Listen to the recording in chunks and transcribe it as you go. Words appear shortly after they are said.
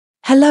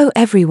Hello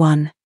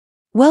everyone.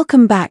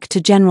 Welcome back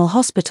to General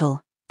Hospital,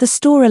 the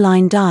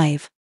storyline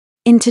dive.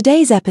 In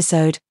today's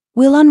episode,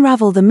 we'll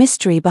unravel the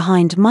mystery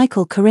behind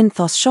Michael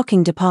Corinthos'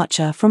 shocking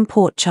departure from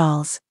Port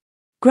Charles.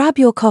 Grab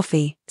your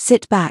coffee,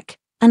 sit back,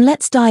 and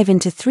let's dive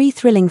into 3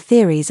 thrilling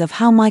theories of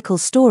how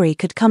Michael's story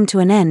could come to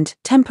an end,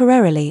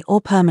 temporarily or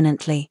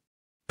permanently.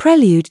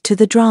 Prelude to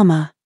the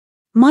drama.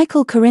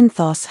 Michael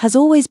Corinthos has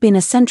always been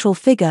a central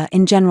figure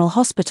in General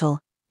Hospital,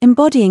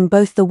 embodying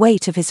both the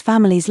weight of his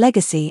family's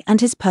legacy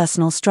and his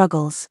personal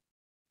struggles.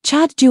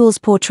 Chad Duell's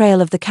portrayal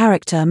of the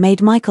character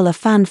made Michael a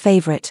fan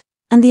favorite,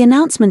 and the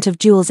announcement of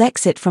Duell's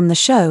exit from the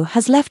show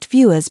has left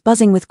viewers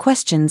buzzing with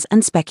questions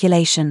and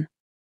speculation.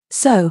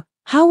 So,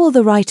 how will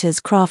the writers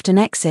craft an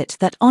exit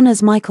that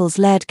honors Michael's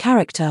layered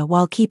character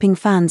while keeping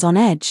fans on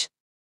edge?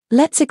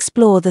 Let's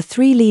explore the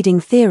 3 leading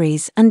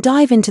theories and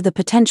dive into the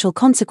potential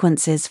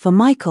consequences for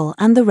Michael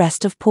and the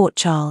rest of Port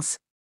Charles.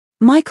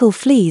 Michael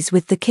flees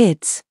with the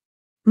kids.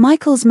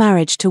 Michael's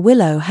marriage to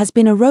Willow has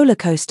been a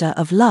rollercoaster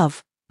of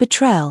love,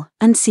 betrayal,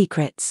 and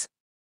secrets.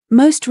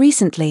 Most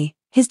recently,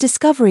 his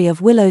discovery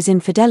of Willow's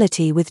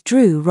infidelity with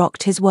Drew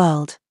rocked his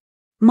world.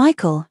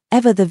 Michael,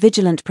 ever the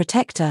vigilant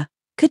protector,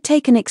 could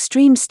take an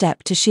extreme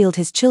step to shield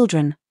his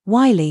children,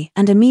 Wiley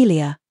and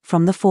Amelia,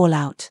 from the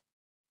fallout.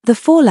 The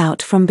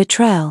fallout from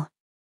betrayal.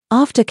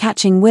 After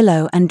catching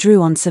Willow and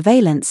Drew on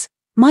surveillance,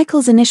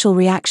 Michael's initial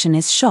reaction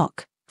is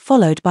shock,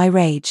 followed by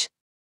rage.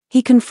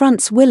 He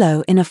confronts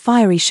Willow in a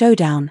fiery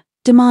showdown,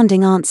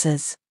 demanding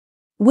answers.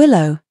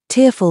 Willow,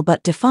 tearful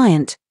but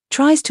defiant,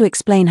 tries to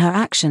explain her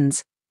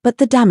actions, but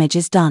the damage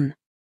is done.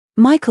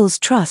 Michael's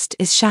trust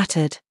is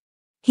shattered.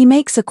 He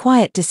makes a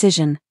quiet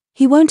decision: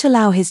 he won't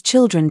allow his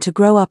children to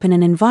grow up in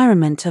an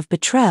environment of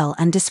betrayal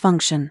and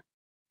dysfunction.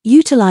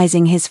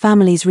 Utilizing his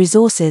family's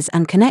resources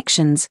and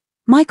connections,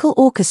 Michael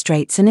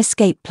orchestrates an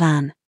escape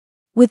plan.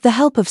 With the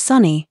help of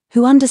Sonny,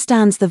 who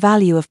understands the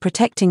value of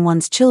protecting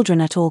one's children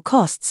at all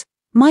costs,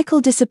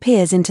 Michael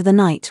disappears into the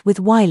night with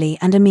Wiley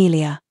and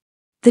Amelia.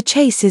 The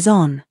chase is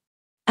on.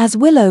 As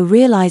Willow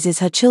realizes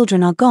her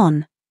children are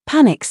gone,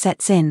 panic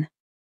sets in.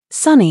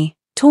 Sonny,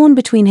 torn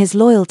between his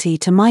loyalty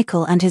to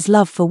Michael and his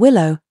love for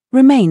Willow,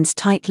 remains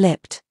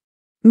tight-lipped.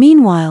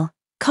 Meanwhile,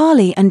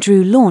 Carly and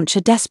Drew launch a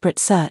desperate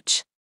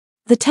search.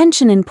 The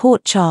tension in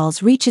Port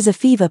Charles reaches a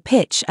fever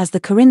pitch as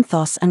the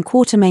Corinthos and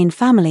Quartermain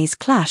families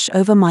clash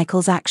over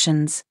Michael's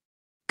actions.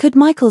 Could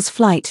Michael's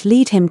flight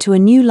lead him to a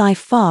new life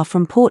far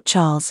from Port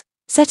Charles,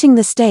 setting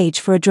the stage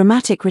for a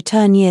dramatic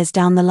return years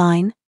down the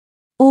line?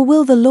 Or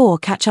will the law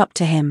catch up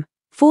to him,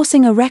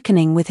 forcing a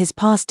reckoning with his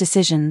past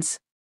decisions?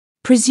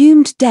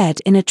 Presumed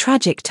dead in a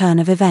tragic turn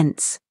of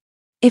events.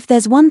 If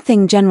there's one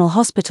thing General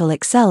Hospital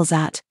excels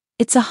at,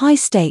 it's a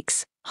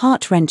high-stakes,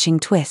 heart-wrenching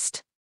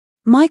twist.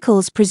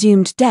 Michael's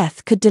presumed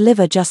death could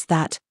deliver just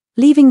that,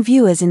 leaving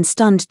viewers in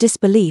stunned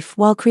disbelief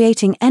while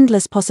creating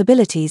endless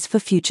possibilities for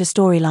future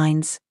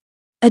storylines.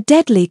 A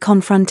deadly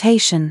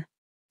confrontation.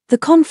 The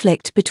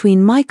conflict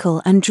between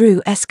Michael and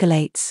Drew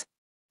escalates.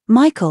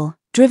 Michael,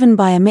 driven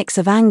by a mix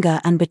of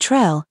anger and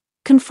betrayal,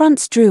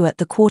 confronts Drew at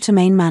the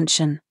Quartermain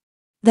mansion.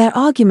 Their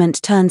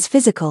argument turns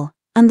physical,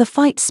 and the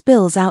fight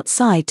spills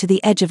outside to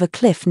the edge of a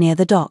cliff near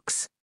the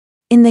docks.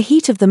 In the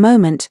heat of the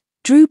moment,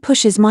 Drew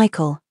pushes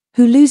Michael,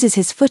 who loses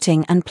his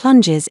footing and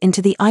plunges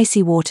into the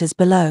icy waters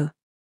below.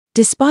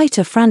 Despite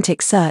a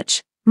frantic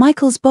search,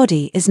 Michael's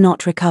body is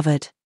not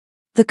recovered.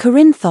 The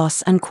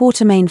Corinthos and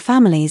Quartermain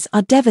families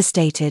are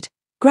devastated,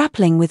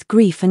 grappling with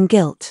grief and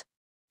guilt.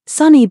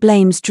 Sonny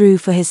blames Drew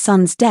for his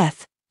son's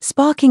death,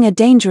 sparking a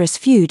dangerous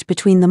feud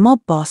between the mob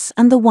boss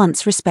and the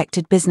once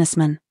respected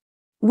businessman.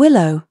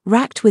 Willow,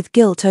 racked with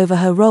guilt over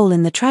her role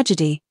in the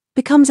tragedy,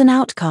 becomes an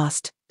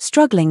outcast,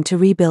 struggling to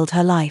rebuild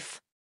her life.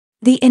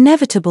 The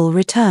inevitable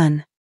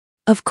return.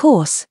 Of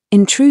course,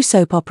 in true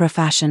soap opera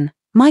fashion,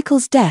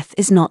 Michael's death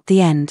is not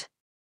the end.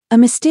 A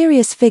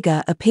mysterious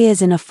figure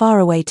appears in a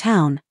faraway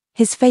town,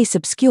 his face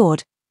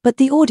obscured, but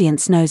the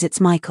audience knows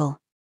it's Michael.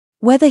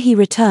 Whether he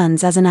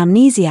returns as an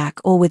amnesiac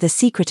or with a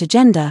secret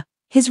agenda,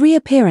 his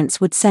reappearance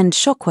would send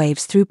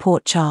shockwaves through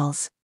Port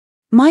Charles.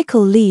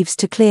 Michael leaves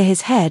to clear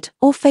his head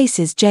or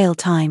faces jail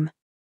time.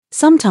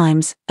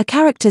 Sometimes, a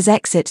character's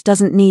exit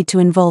doesn't need to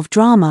involve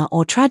drama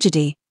or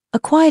tragedy. A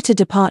quieter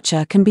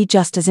departure can be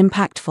just as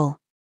impactful.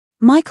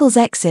 Michael's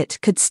exit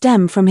could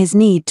stem from his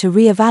need to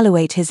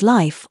reevaluate his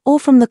life or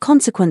from the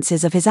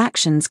consequences of his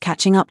actions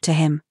catching up to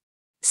him.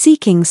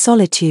 Seeking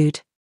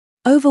solitude.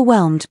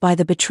 Overwhelmed by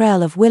the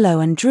betrayal of Willow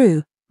and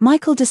Drew,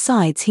 Michael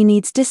decides he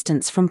needs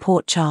distance from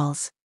Port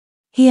Charles.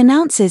 He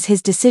announces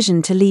his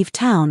decision to leave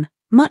town,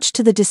 much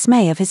to the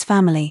dismay of his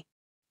family.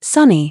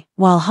 Sonny,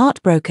 while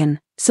heartbroken,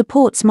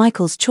 supports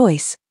Michael's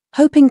choice,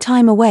 hoping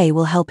time away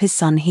will help his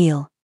son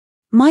heal.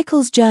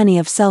 Michael's journey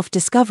of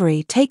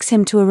self-discovery takes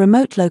him to a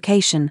remote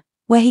location,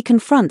 where he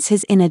confronts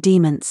his inner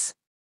demons.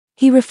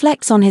 He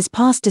reflects on his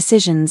past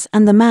decisions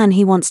and the man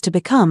he wants to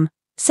become,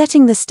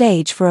 setting the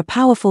stage for a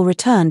powerful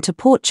return to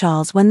Port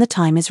Charles when the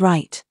time is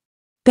right.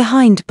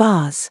 Behind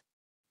bars.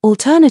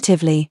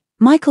 Alternatively,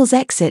 Michael's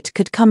exit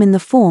could come in the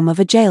form of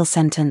a jail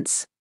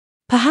sentence.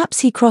 Perhaps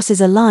he crosses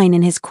a line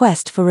in his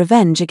quest for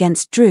revenge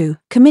against Drew,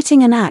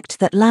 committing an act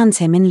that lands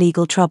him in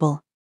legal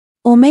trouble.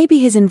 Or maybe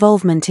his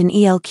involvement in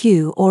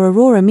ELQ or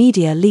Aurora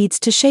Media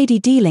leads to shady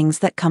dealings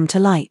that come to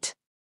light.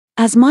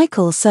 As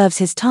Michael serves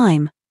his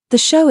time, the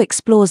show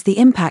explores the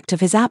impact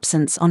of his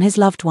absence on his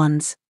loved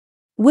ones.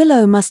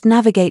 Willow must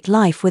navigate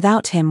life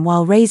without him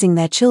while raising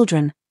their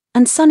children,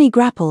 and Sonny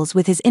grapples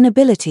with his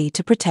inability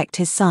to protect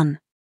his son.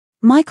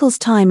 Michael's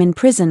time in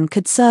prison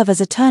could serve as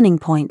a turning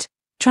point,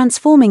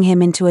 transforming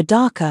him into a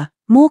darker,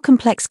 more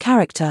complex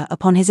character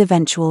upon his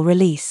eventual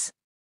release.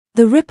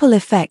 The ripple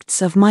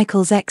effects of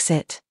Michael's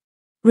exit.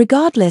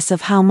 Regardless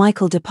of how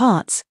Michael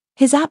departs,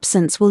 his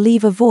absence will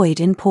leave a void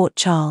in Port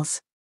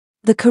Charles.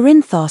 The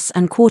Corinthos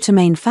and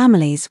Quatermain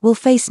families will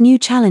face new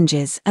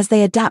challenges as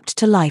they adapt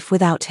to life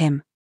without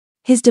him.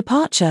 His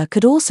departure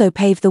could also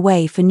pave the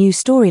way for new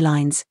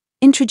storylines,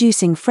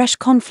 introducing fresh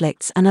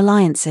conflicts and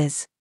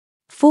alliances.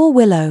 For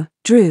Willow,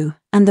 Drew,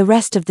 and the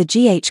rest of the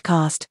GH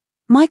cast,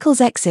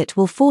 Michael's exit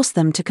will force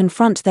them to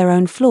confront their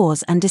own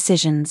flaws and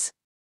decisions.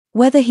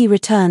 Whether he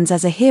returns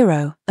as a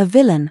hero, a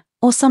villain,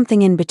 or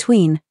something in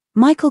between,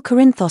 Michael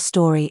Corinthos'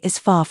 story is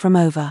far from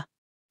over.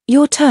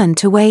 Your turn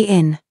to weigh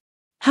in.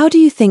 How do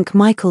you think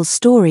Michael's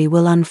story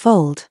will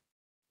unfold?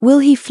 Will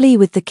he flee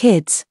with the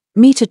kids,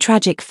 meet a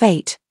tragic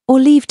fate, or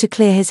leave to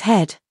clear his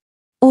head?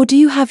 Or do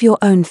you have your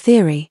own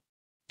theory?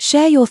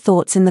 Share your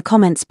thoughts in the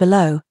comments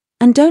below,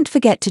 and don't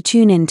forget to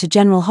tune in to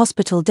General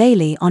Hospital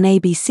Daily on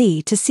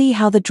ABC to see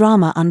how the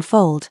drama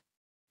unfold.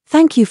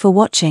 Thank you for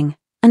watching,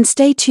 and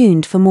stay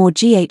tuned for more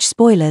GH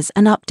spoilers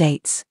and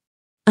updates.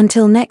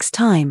 Until next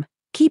time,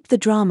 keep the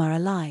drama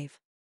alive.